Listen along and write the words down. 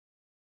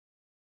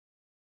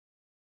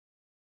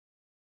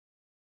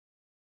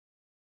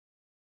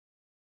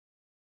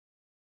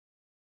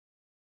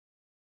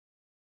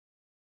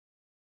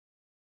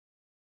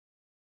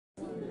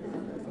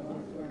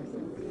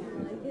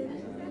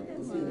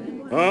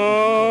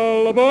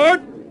All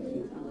aboard!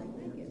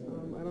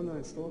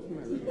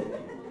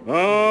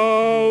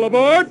 All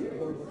aboard!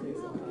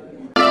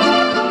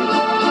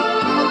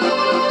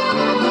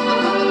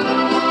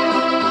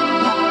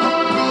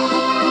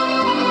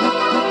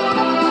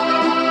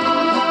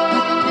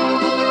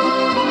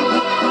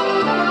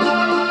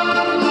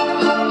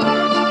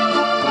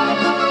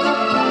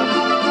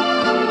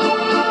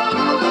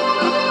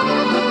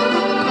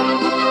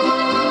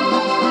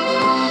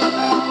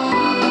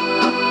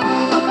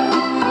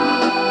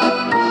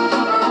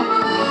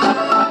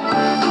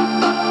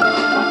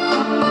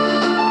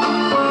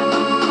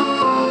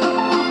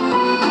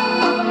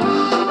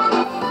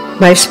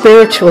 My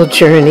spiritual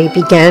journey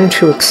began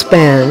to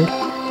expand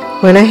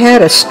when I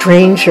had a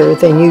stranger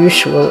than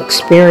usual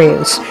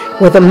experience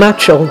with a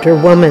much older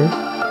woman.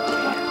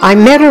 I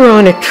met her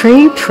on a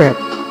train trip.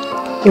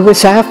 It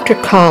was after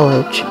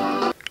college.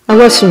 I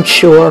wasn't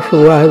sure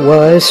who I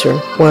was or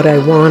what I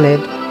wanted.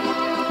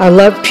 I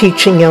loved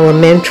teaching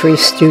elementary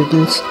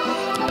students,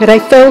 but I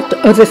felt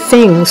other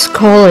things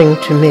calling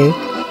to me.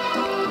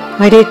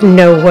 I didn't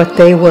know what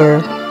they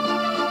were.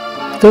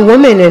 The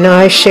woman and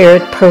I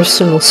shared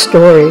personal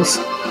stories.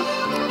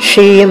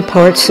 She and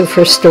parts of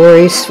her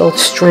stories felt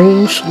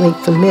strangely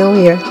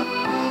familiar.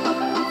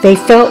 They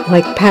felt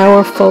like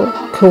powerful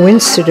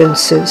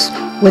coincidences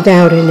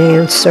without an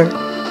answer.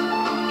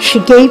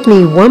 She gave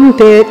me one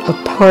bit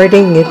of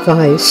parting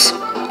advice.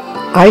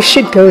 I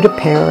should go to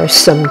Paris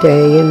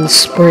someday in the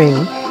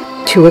spring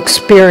to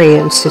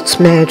experience its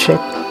magic.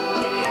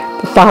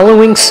 The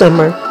following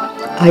summer,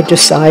 I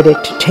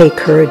decided to take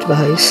her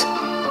advice.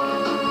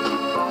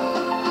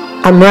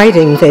 I'm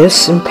writing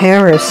this in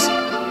Paris.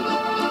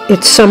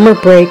 It's summer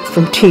break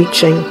from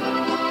teaching.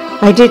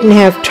 I didn't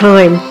have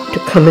time to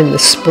come in the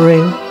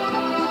spring.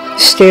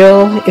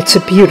 Still, it's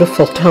a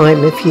beautiful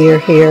time of year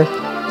here.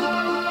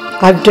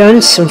 I've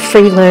done some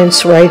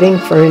freelance writing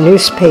for a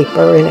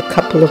newspaper and a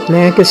couple of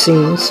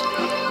magazines.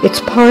 It's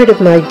part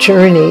of my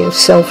journey of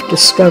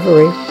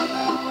self-discovery.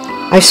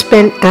 I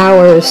spent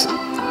hours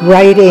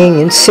writing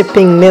and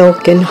sipping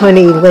milk and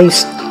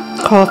honey-laced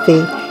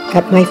coffee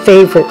at my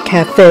favorite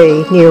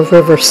cafe near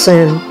River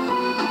Seine.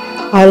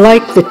 I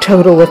like the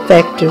total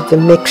effect of the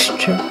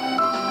mixture.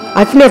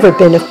 I've never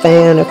been a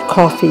fan of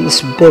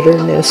coffee's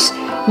bitterness.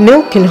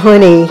 Milk and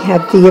honey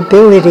have the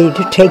ability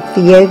to take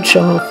the edge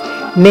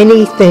off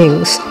many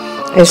things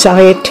as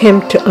I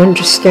attempt to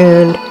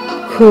understand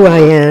who I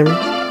am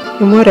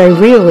and what I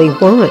really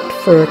want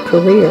for a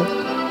career.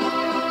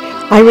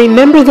 I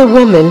remember the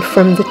woman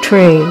from the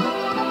train.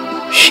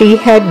 She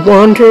had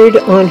wandered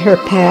on her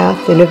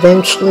path and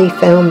eventually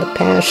found the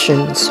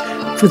passions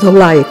for the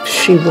life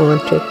she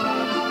wanted.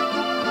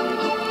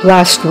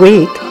 Last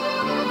week,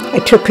 I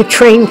took a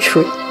train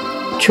trip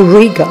to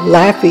Riga,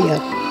 Latvia,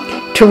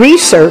 to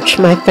research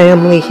my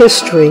family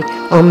history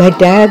on my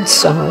dad's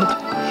side.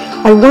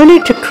 I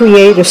wanted to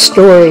create a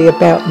story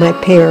about my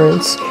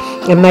parents,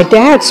 and my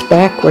dad's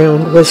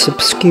background was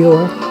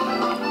obscure.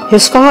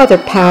 His father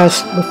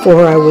passed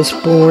before I was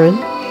born,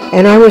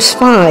 and I was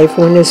 5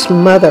 when his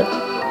mother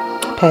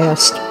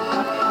passed.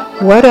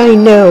 What I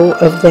know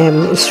of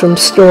them is from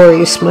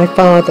stories my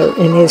father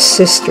and his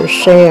sister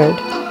shared.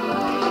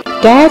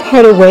 Dad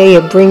had a way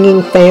of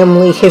bringing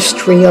family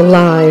history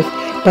alive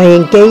by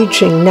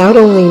engaging not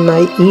only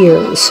my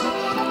ears,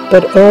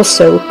 but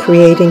also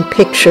creating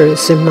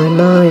pictures in my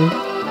mind.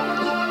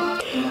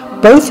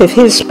 Both of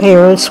his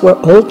parents were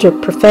older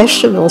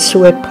professionals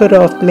who had put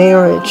off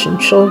marriage and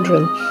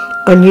children,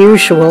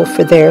 unusual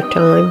for their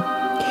time.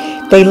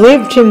 They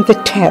lived in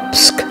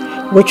Vitebsk,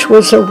 which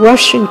was a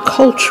Russian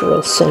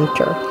cultural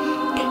center.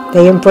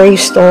 They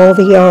embraced all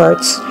the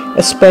arts,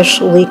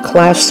 especially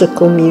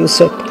classical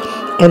music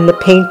and the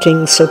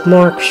paintings of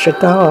Marc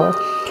Chagall,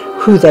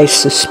 who they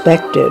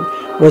suspected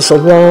was a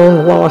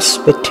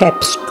long-lost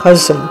Vitebsk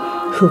cousin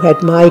who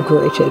had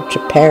migrated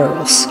to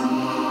Paris.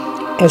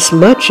 As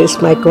much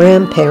as my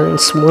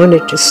grandparents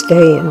wanted to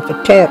stay in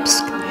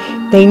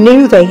Vitebsk, they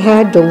knew they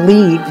had to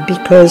leave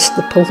because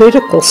the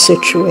political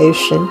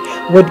situation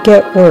would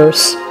get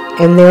worse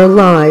and their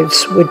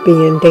lives would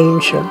be in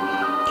danger.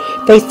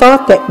 They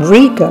thought that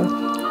Riga,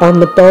 on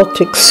the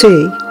Baltic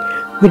Sea,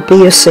 would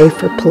be a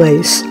safer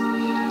place.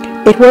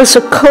 It was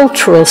a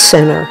cultural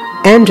center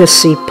and a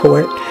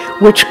seaport,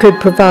 which could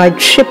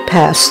provide ship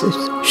passes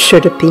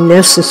should it be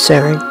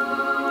necessary.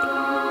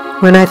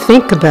 When I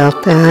think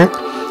about that,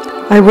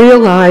 I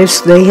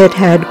realize they had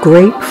had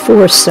great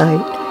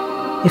foresight.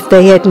 If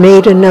they had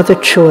made another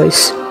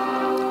choice,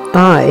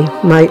 I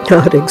might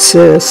not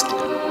exist.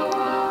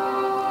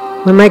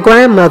 When my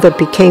grandmother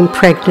became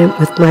pregnant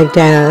with my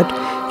dad,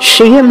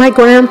 she and my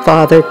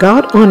grandfather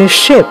got on a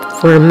ship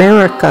for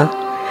America.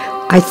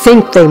 I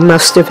think they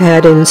must have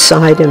had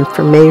inside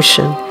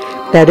information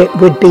that it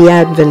would be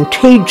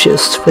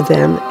advantageous for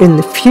them in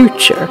the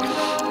future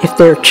if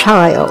their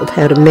child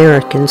had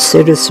American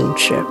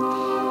citizenship.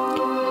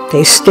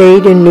 They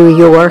stayed in New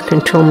York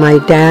until my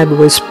dad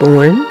was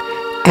born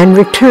and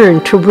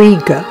returned to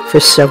Riga for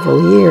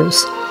several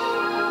years.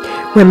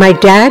 When my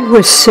dad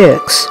was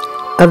 6,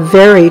 a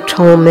very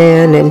tall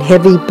man in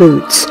heavy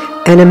boots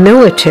and a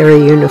military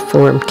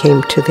uniform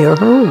came to their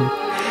home.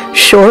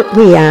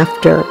 Shortly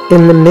after,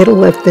 in the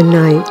middle of the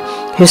night,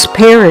 his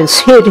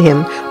parents hid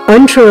him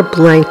under a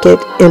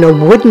blanket in a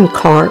wooden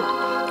cart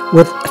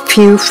with a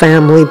few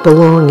family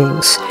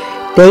belongings.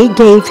 They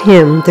gave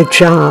him the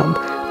job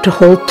to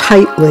hold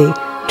tightly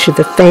to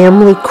the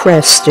family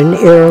crest and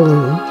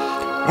heirloom,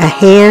 a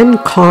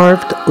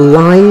hand-carved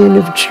Lion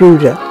of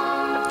Judah.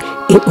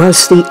 It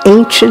was the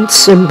ancient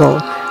symbol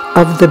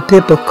of the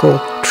biblical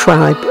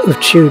tribe of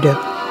Judah.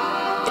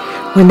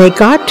 When they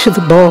got to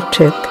the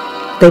Baltic,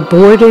 they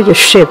boarded a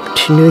ship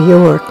to New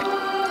York.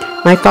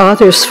 My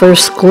father's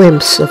first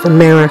glimpse of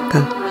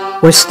America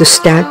was the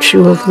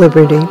Statue of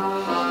Liberty.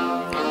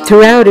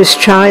 Throughout his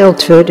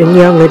childhood and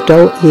young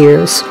adult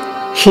years,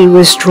 he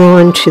was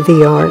drawn to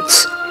the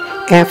arts.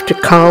 After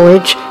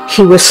college,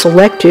 he was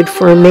selected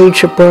for a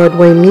major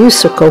Broadway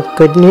musical,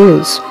 Good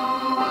News.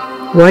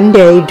 One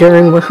day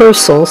during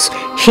rehearsals,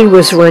 he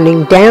was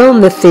running down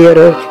the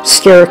theater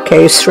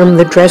staircase from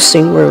the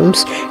dressing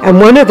rooms, and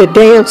one of the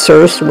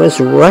dancers was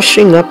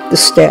rushing up the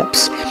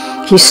steps.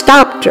 He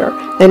stopped her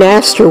and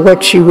asked her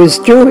what she was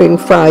doing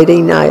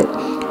Friday night.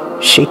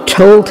 She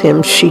told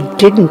him she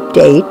didn't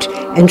date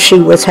and she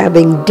was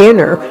having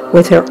dinner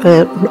with her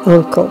aunt and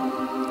uncle.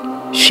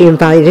 She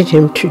invited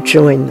him to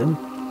join them.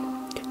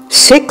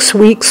 6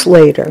 weeks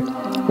later,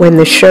 when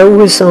the show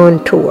was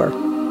on tour,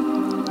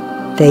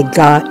 they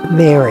got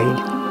married.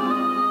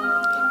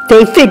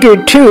 They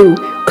figured two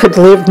could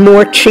live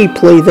more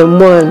cheaply than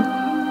one.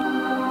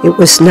 It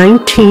was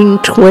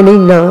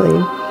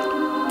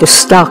 1929. The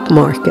stock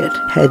market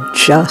had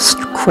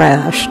just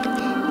crashed.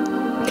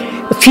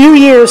 A few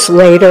years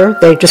later,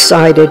 they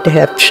decided to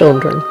have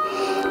children.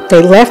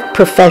 They left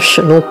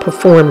professional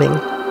performing.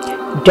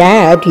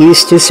 Dad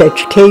used his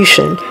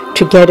education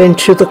to get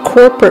into the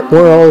corporate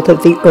world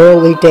of the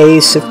early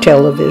days of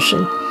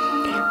television.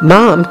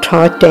 Mom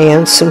taught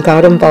dance and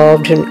got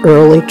involved in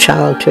early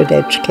childhood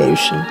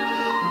education.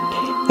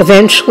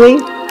 Eventually,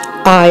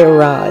 I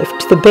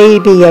arrived, the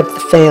baby of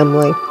the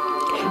family.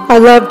 I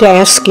loved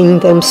asking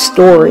them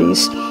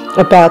stories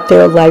about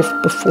their life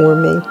before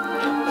me.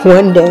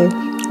 One day,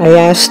 I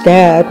asked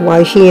Dad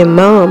why he and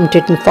Mom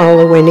didn't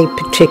follow any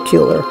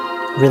particular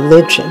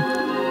religion.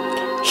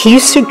 He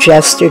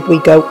suggested we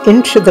go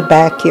into the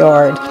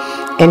backyard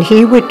and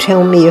he would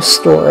tell me a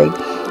story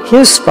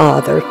his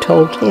father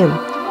told him.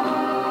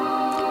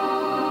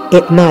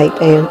 It might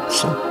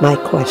answer my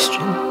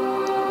question.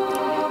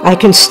 I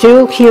can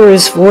still hear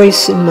his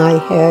voice in my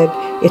head.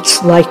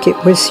 It's like it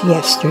was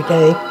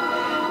yesterday.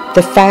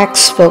 The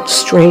facts felt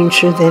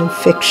stranger than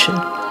fiction,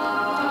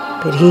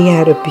 but he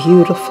had a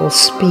beautiful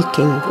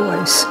speaking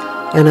voice,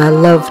 and I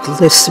loved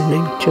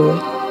listening to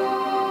it.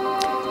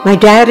 My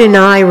dad and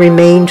I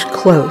remained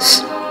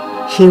close.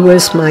 He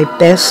was my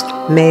best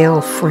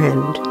male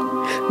friend.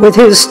 With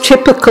his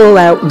typical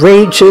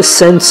outrageous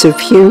sense of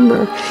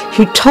humor,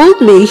 he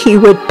told me he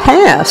would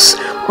pass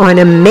on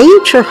a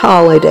major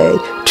holiday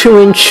to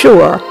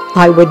ensure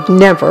I would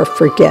never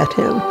forget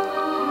him.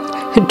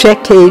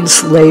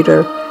 Decades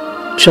later,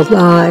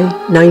 July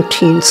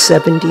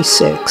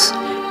 1976,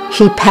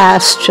 he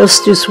passed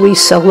just as we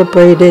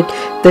celebrated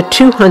the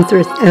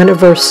 200th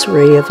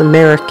anniversary of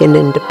American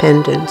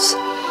independence.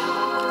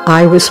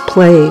 I was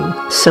playing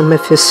some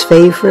of his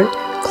favorite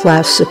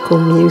classical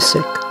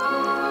music.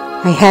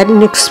 I had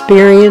an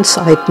experience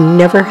I'd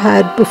never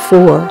had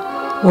before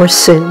or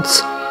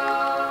since.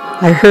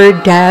 I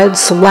heard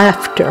Dad's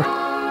laughter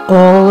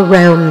all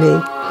around me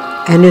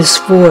and his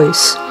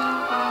voice.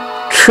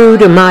 True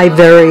to my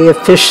very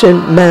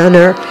efficient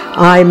manner,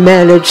 I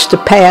managed to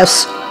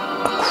pass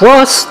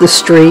across the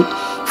street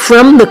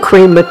from the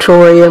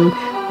crematorium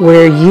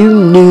where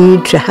you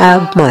need to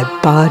have my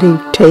body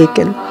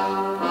taken.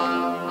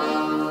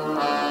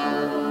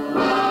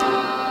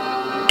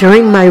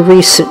 During my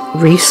recent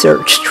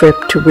research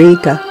trip to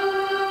Riga,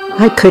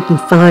 I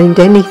couldn't find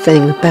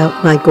anything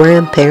about my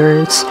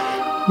grandparents,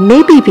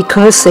 maybe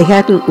because they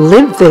hadn't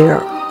lived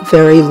there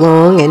very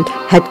long and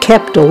had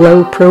kept a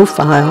low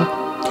profile.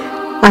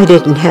 I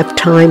didn't have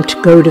time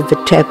to go to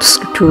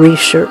Vitebsk to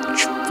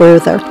research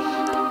further.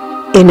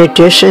 In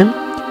addition,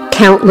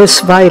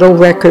 countless vital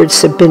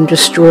records had been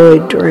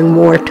destroyed during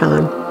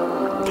wartime.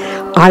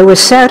 I was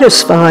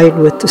satisfied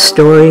with the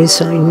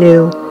stories I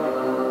knew.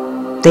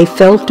 They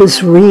felt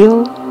as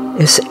real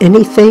as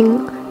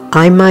anything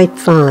I might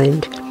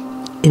find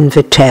in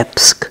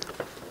Vitebsk.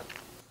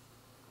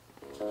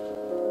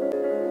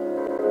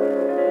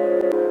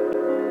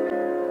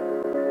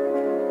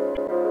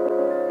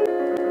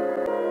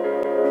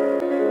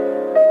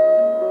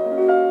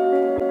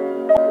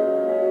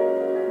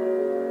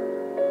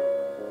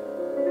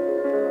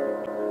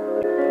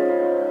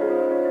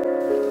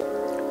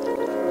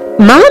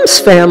 Mom's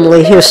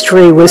family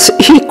history was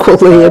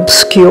equally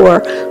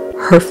obscure.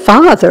 Her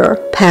father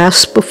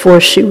passed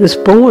before she was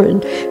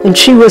born, and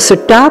she was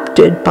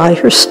adopted by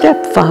her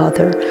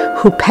stepfather,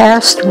 who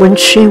passed when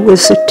she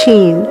was a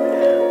teen.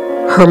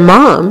 Her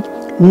mom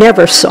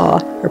never saw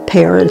her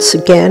parents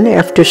again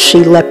after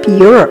she left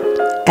Europe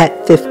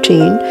at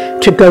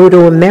 15 to go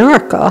to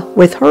America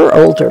with her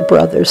older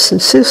brothers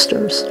and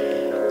sisters.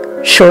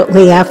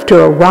 Shortly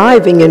after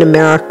arriving in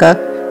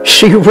America,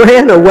 she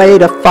ran away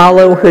to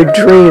follow her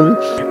dream,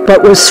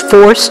 but was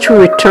forced to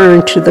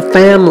return to the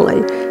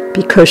family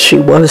because she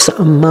was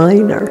a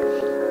minor.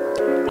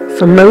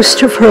 For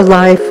most of her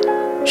life,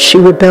 she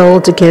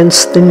rebelled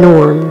against the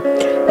norm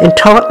and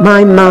taught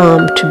my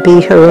mom to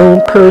be her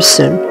own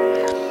person,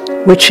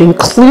 which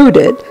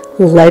included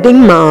letting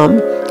Mom,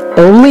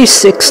 only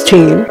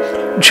 16,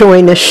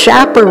 join a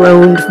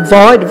chaperoned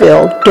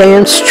vaudeville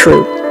dance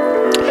troupe,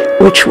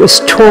 which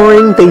was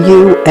touring the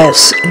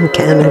U.S. and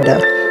Canada.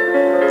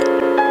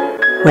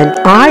 When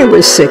I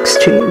was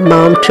 16,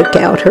 Mom took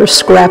out her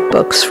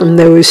scrapbooks from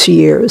those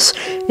years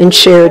and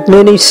shared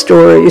many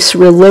stories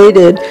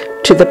related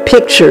to the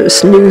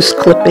pictures, news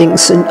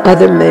clippings, and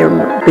other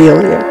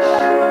memorabilia.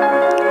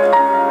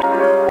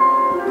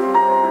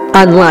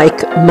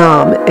 Unlike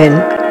Mom and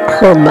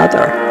her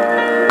mother,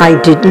 I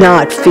did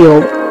not feel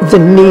the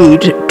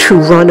need to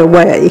run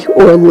away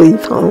or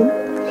leave home.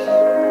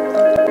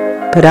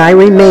 But I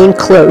remained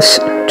close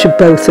to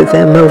both of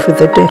them over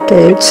the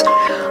decades.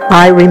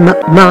 I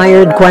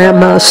admired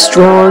Grandma's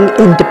strong,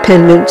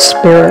 independent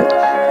spirit.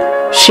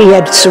 She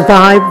had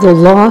survived the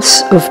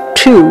loss of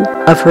 2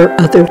 of her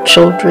other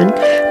children,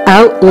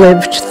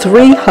 outlived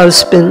 3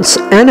 husbands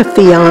and a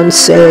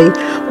fiancé,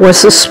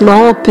 was a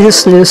small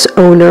business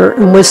owner,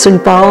 and was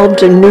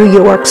involved in New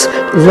York's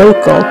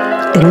local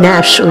and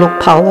national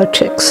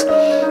politics.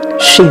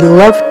 She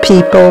loved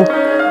people,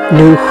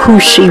 knew who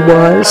she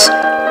was,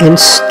 and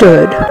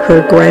stood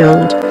her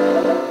ground.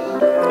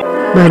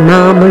 My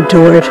mom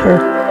adored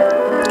her.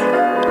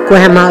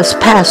 Grandma's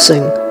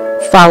passing,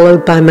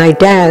 followed by my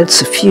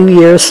dad's a few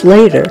years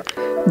later,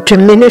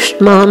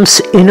 diminished Mom's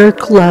inner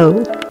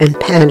glow and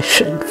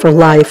passion for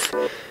life.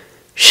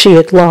 She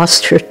had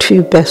lost her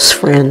 2 best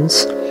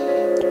friends.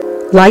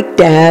 Like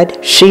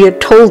Dad, she had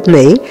told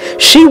me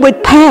she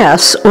would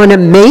pass on a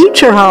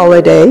major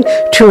holiday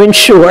to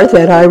ensure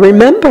that I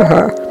remember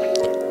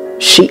her.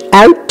 She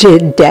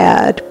outdid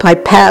Dad by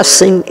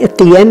passing at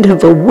the end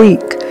of a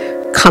week,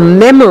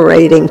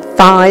 commemorating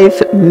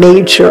 5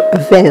 major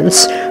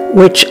events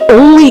which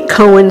only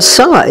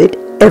coincide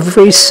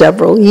every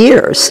several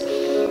years: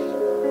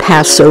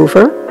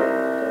 Passover,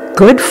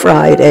 Good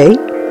Friday,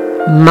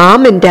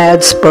 Mom and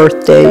Dad's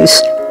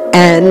birthdays,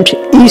 and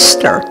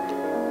Easter.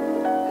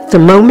 The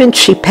moment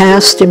she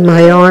passed in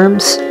my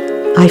arms,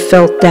 I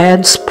felt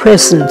Dad's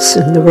presence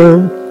in the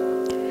room.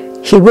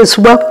 He was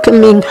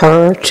welcoming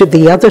her to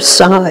the other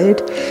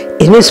side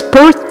in his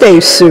birthday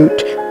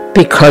suit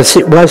because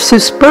it was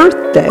his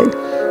birthday.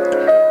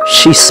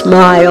 She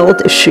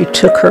smiled as she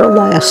took her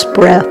last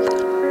breath.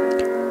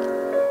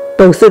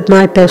 Both of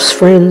my best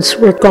friends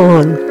were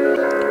gone,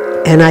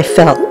 and I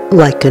felt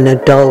like an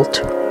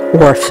adult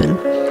orphan.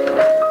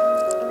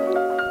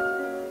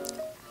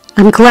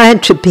 I'm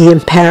glad to be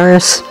in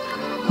Paris,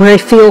 where I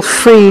feel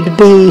free to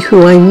be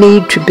who I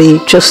need to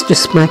be, just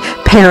as my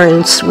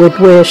parents would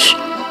wish.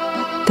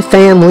 The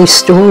family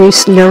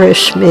stories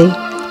nourish me.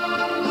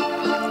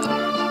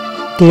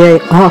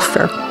 They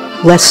offer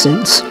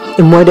lessons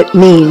in what it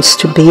means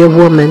to be a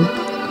woman,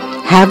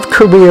 have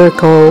career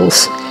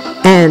goals,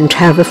 and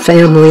have a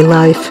family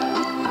life.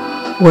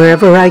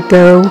 Wherever I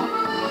go,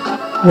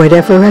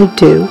 whatever I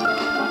do,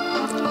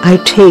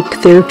 I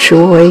take their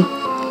joy,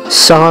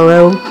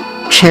 sorrow,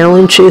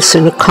 challenges,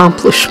 and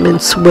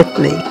accomplishments with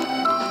me.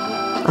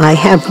 I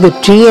have the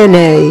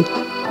DNA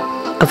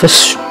of a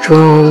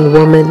strong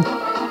woman.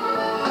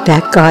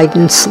 That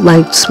guidance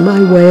lights my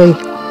way.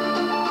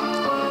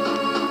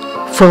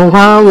 For a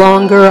while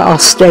longer, I'll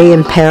stay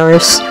in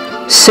Paris,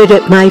 sit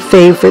at my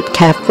favorite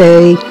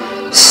cafe,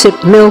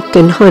 sip milk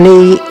and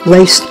honey,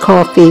 laced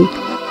coffee.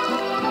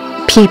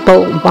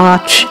 People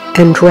watch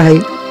and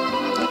write.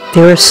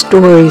 There are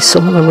stories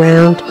all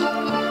around.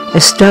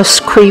 As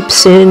dusk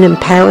creeps in and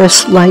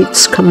Paris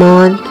lights come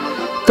on,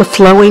 the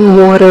flowing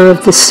water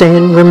of the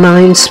Seine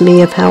reminds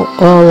me of how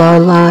all our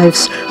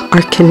lives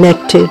are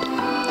connected,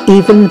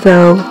 even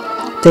though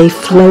they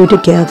flow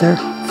together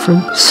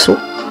from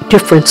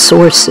different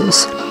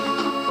sources.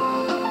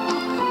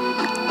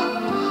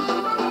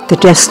 The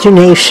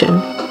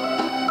destination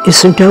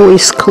isn't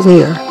always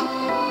clear,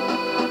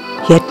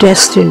 yet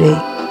destiny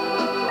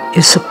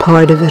is a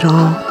part of it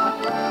all.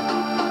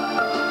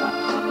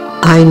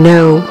 I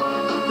know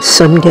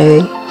someday,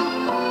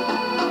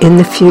 in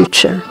the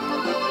future,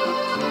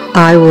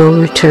 I will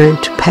return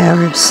to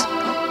Paris.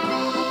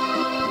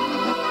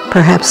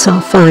 Perhaps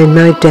I'll find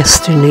my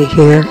destiny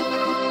here.